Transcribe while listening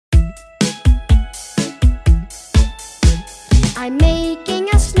I'm making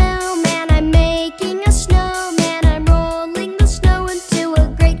a snowman, I'm making a snowman. I'm rolling the snow into a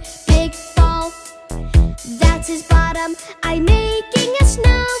great big ball. That's his bottom. I'm making a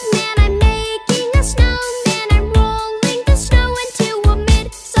snowman, I'm making a snowman. I'm rolling the snow into a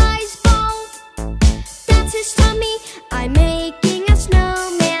mid-sized ball. That's his tummy. I'm making a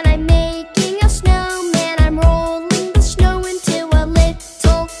snowman, I'm making a snowman. I'm rolling the snow into a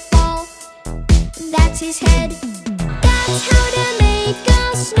little ball. That's his head. That's how to make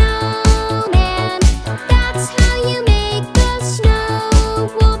a snowman. That's how you make a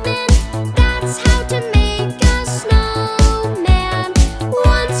snowwoman. That's how to make a snowman,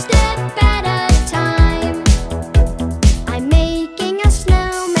 one step at a time. I'm making a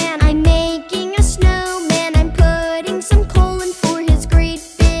snowman, I'm making a snowman. I'm putting some coal in for his great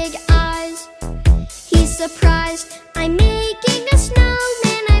big eyes. He's surprised. I'm making a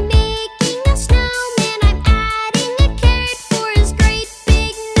snowman, I'm making a snowman. I'm adding a carrot for his great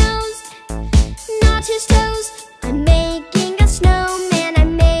big nose, not his toes. I'm making a snowman,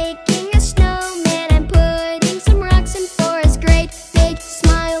 I'm making a snowman. I'm putting some rocks in for his great big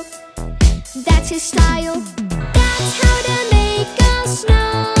smile. That's his style. That's how to make a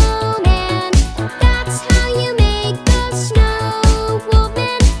snowman. That's how you make a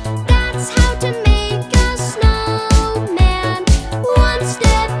snowwoman. That's how to make a snowman, one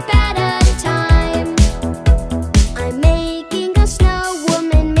step at a time. I'm making a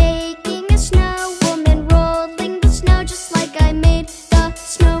snowwoman, making a snowwoman. Rolling the snow just like I made the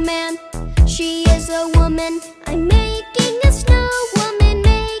snowman. She is a woman. I'm making a snowwoman,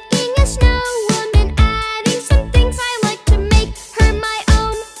 making a snowwoman. Adding some things I like to make her my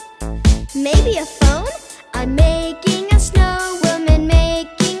own. Maybe a phone? I'm making a snowwoman,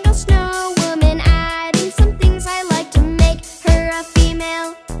 making a snowwoman. Adding some things I like to make her a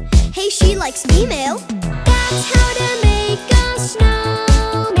female. Hey, she likes female. That's how to make a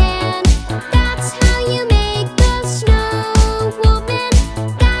snowman. That's how you make a snowwoman.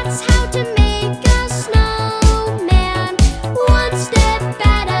 That's how to make a snowman, one step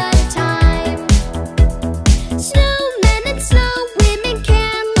at a time. Snowmen and snowwomen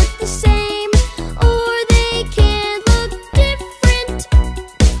can look the same, or they can look different.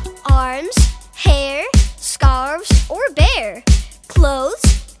 Arms, hair, scarves, or bear. Clothes,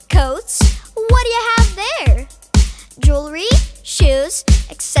 coats, what do you have there? Jewelry, shoes,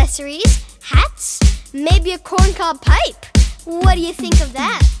 accessories, hats, maybe a corncob pipe. What do you think of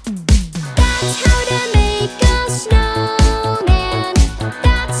that? That's how to make a snowman.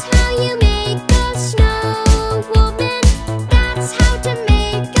 That's how you make a snowwoman. That's how to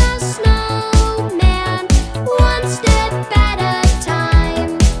make a snowman, one step at a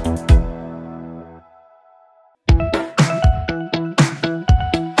time.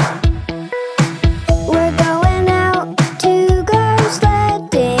 We're going out to go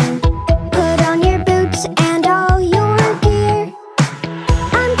sledding. Put on your boots and all your gear.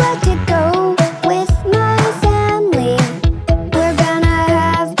 I'm glad to go with my family. We're gonna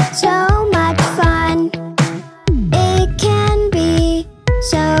have so much fun. It can be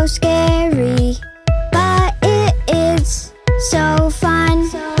so scary, but it is so fun.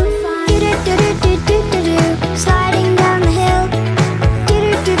 Do-do-do-do-do-do-do, sliding down the hill.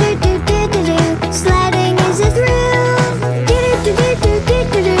 Do-do-do-do-do-do-do, sledding is a thrill.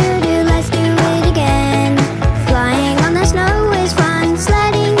 Do-do-do-do-do-do-do, let's do it again. Flying on the snow is fun,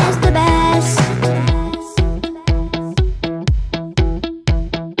 sledding is the best.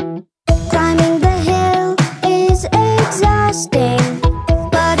 Climbing the hill is exhausting,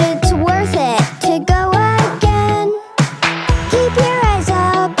 but it's worth it to go again. Keep your eyes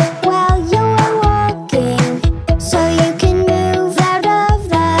up while you're walking, so you can move out of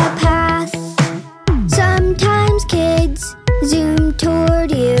the path. Sometimes kids zoom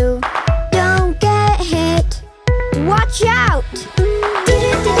toward you. Don't get hit. Watch out!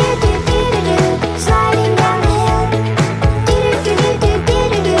 Do-do-do-do-do-do-do, sliding down the hill.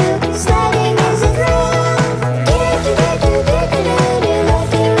 Do-do-do-do-do-do-do, sledding is a thrill. Do-do-do-do-do-do-do, let's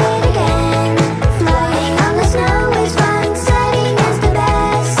do it again. Flying on the snow is fun, sledding is the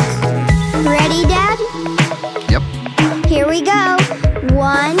best. Ready, Dad? Yep. Here we go.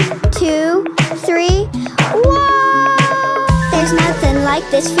 1, 2, 3. Whoa! There's nothing like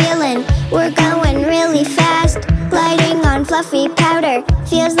this feeling. We're going really fast. Gliding on fluffy powder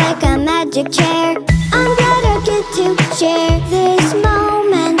feels like a magic chair. I'm glad I get to share this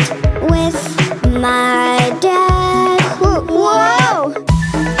moment with my dad. Whoa!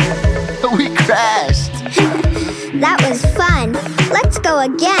 We crashed. That was fun. Let's go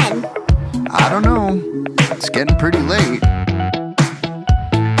again. I don't know. It's getting pretty late.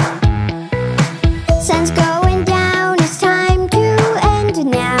 Sun's going down, it's time to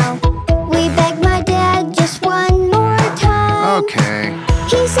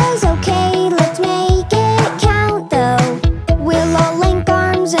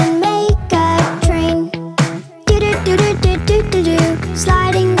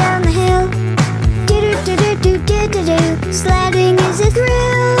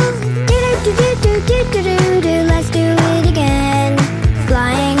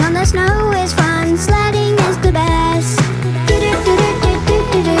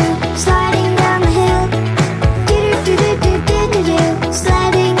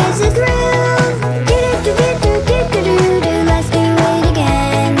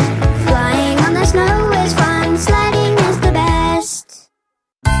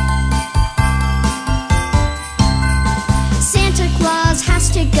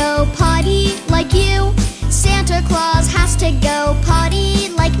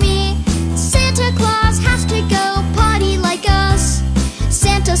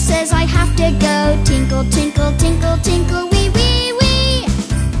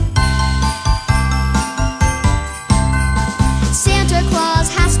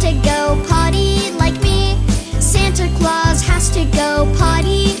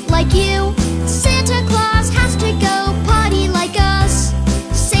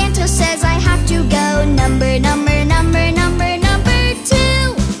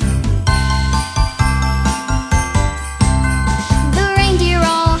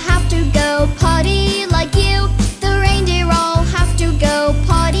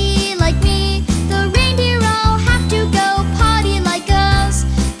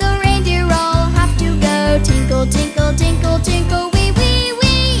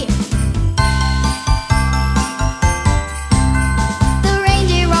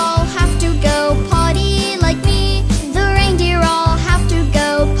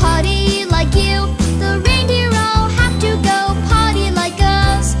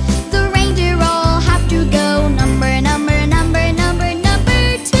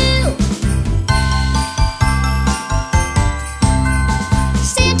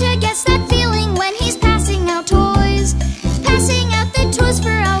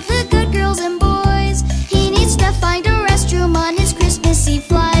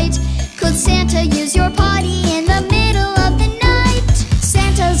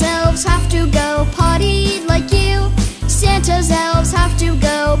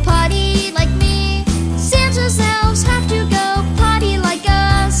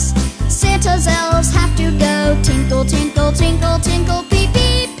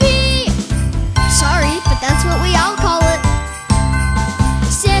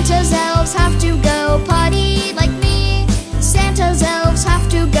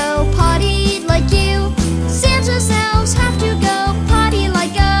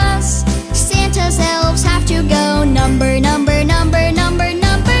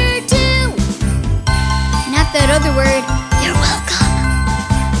that other word. You're welcome.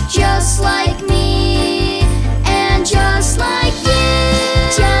 Just like me, and just like you.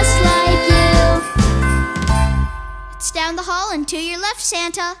 Just like you. It's down the hall and to your left,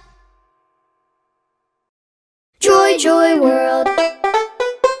 Santa. Joy, joy world.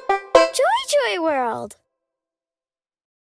 Joy, joy world.